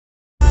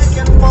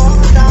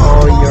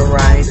Oh, you're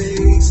right.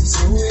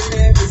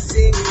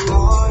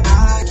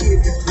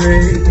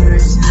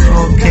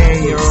 Okay,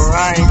 you're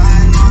right.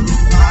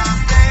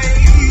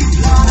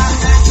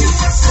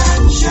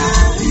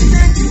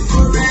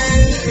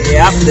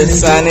 Yep, the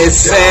sun is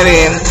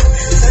setting.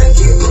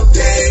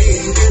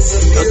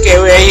 Okay,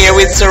 we're here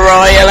with Sir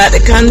Royal at the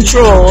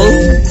control.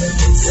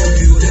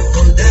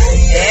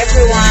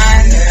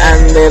 Everyone.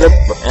 And little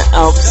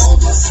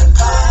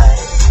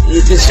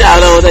you can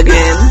shout out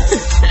again.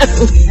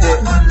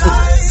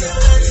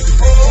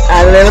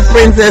 And little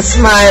princess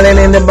smiling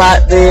in the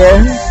back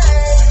there.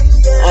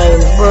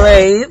 And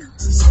Brave.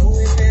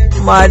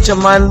 Macho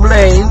Man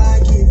Brave.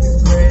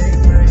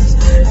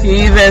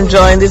 He even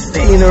joined the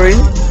scenery.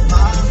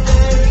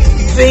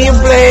 See you,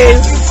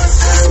 Brave.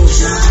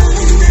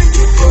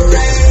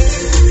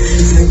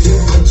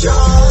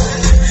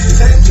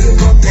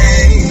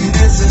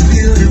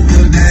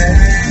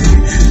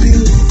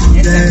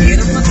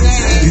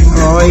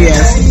 Oh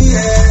yes.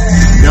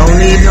 Don't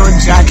need no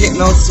jacket,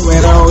 no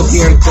sweater out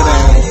here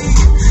today.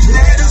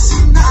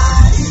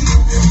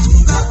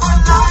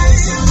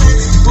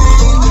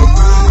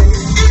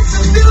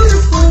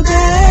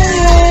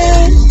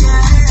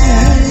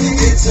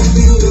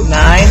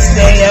 Nice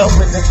day out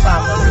with the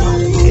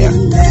family. Yeah.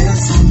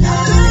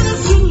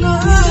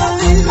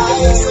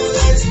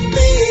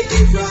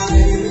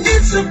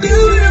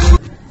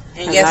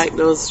 I like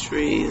those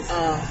trees.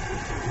 Oh.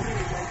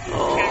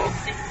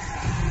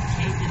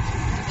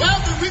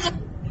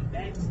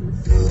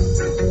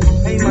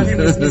 Hey, my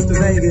name is Mr.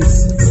 Vegas.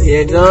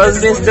 Here goes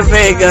Mr.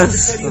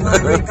 Vegas. If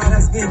God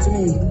has been to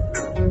me,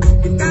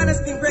 if God has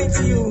been great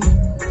to you, I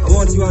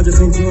want you all just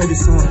to enjoy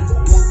this song.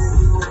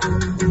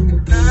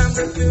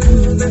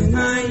 I'm the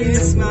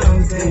highest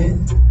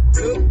mountain.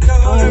 Look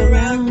all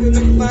around,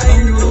 couldn't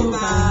find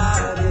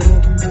nobody.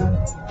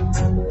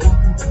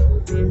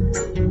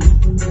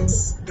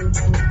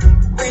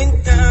 Went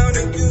down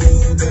and do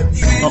the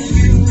deep. Oh,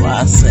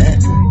 what's it?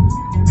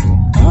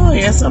 Oh,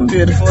 here's some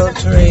beautiful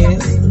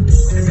trees.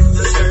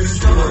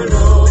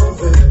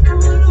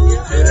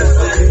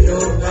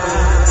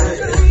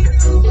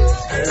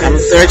 I'm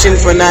searching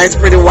for nice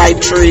pretty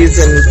white trees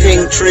and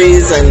pink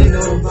trees and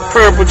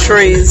purple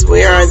trees.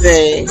 Where are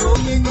they?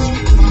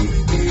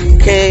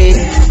 Okay,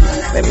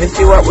 let me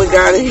see what we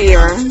got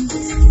here.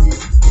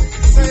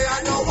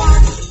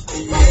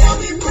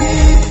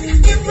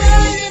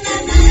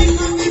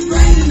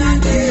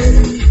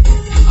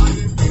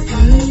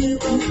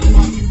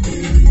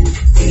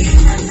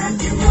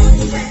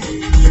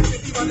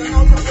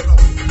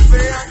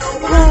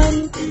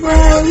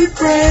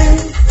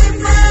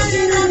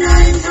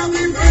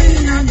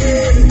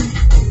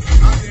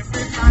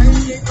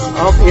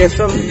 Oh, here's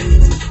some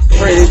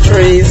pretty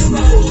trees.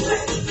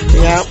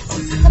 Yep.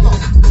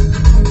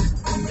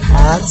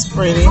 That's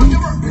pretty.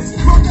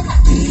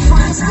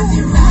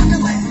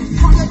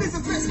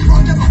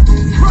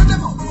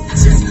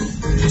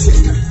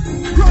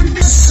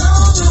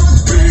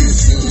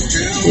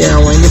 Yeah,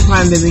 when the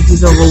pandemic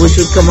is over, we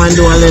should come and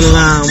do a little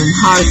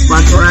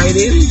horseback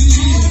riding.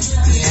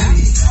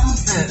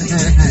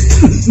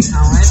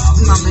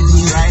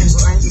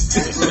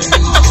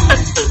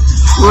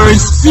 We're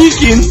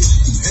speaking.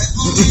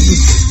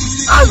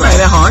 I'll ride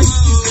a horse.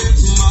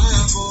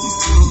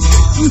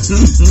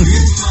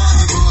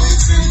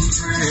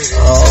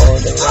 Oh,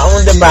 the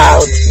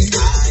roundabout.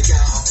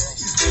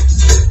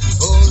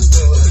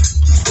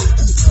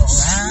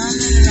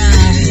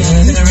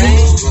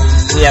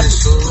 Yep.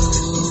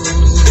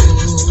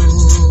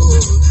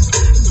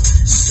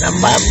 And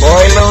my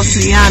boy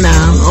Luciana.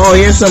 Oh,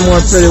 here's some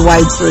more pretty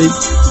white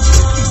streets.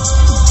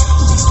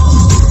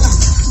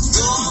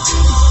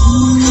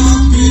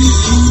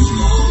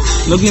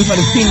 Looking for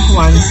the pink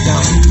ones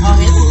now. Oh,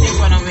 here's the pink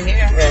one over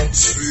here. Yeah.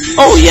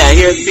 Oh yeah,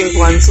 here's pink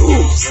ones.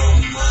 Oops.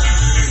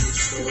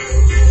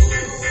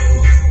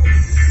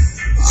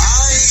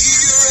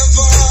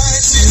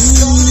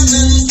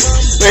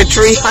 We're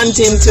tree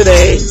hunting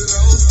today.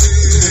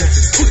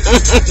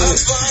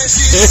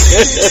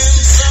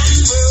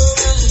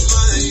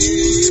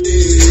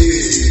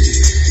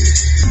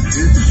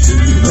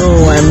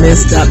 Oh, I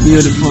missed that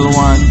beautiful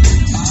one.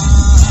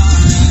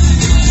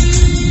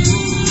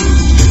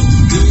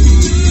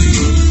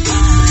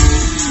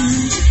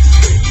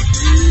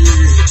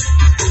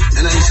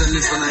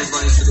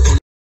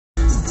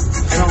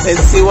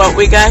 Let's see what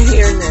we got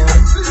here now.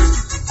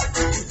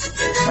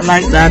 I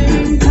like that.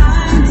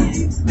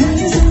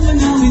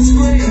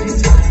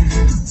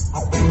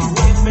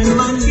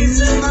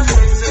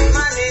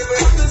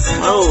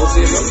 Oh,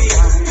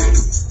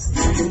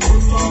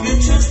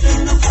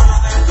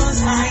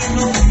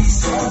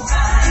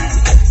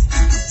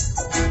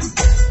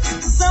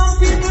 Some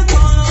people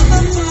call on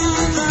the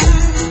Father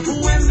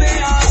when they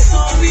are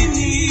so in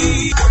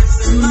need.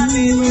 My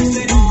neighbors,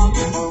 they all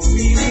go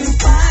feeling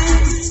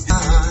fine.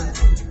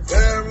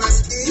 There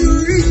must be a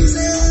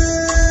reason.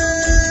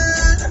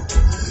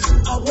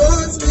 I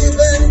was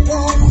given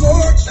one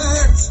more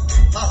chance.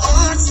 My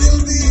heart still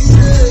beating.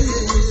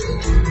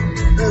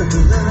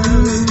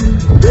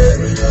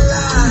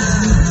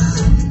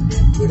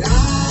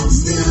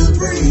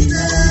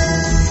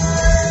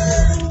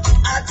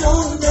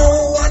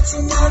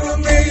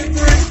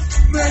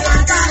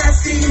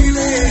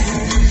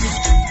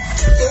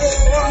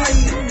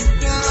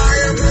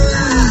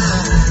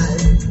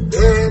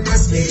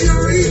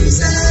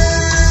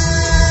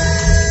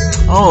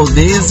 Oh,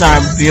 these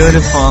are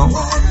beautiful.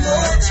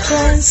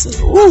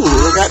 Ooh,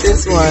 look at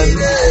this one.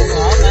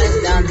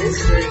 Down this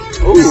street.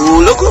 Ooh,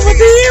 look over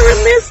there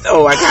in this.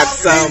 Oh, I got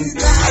some.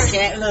 I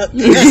can't look.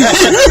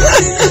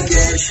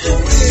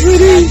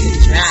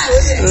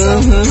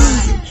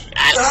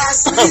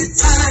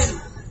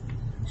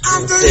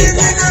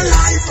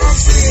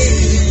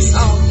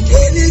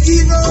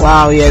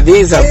 Wow, yeah,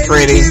 these are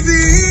pretty.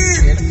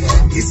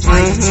 It's my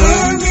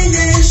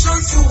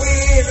determination to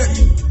win.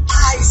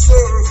 I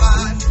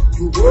survive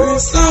the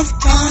worst of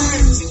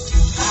times.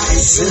 I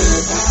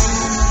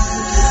survive.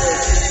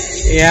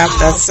 Yeah,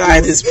 that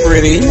side is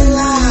pretty.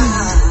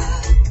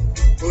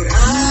 But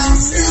I'm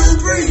still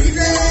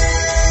breathing.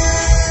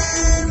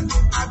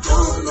 I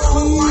don't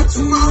know what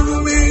tomorrow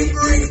may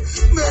bring,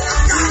 but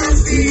I got a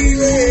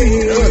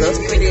feeling. Oh, those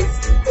pretty.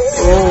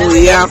 Oh,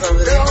 yeah.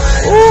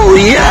 Oh,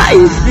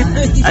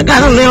 yeah. I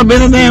got a little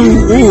bit of them.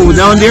 Ooh,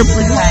 down there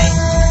pretty.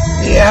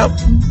 Yep.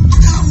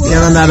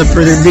 Yeah, another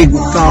pretty big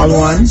tall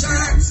one.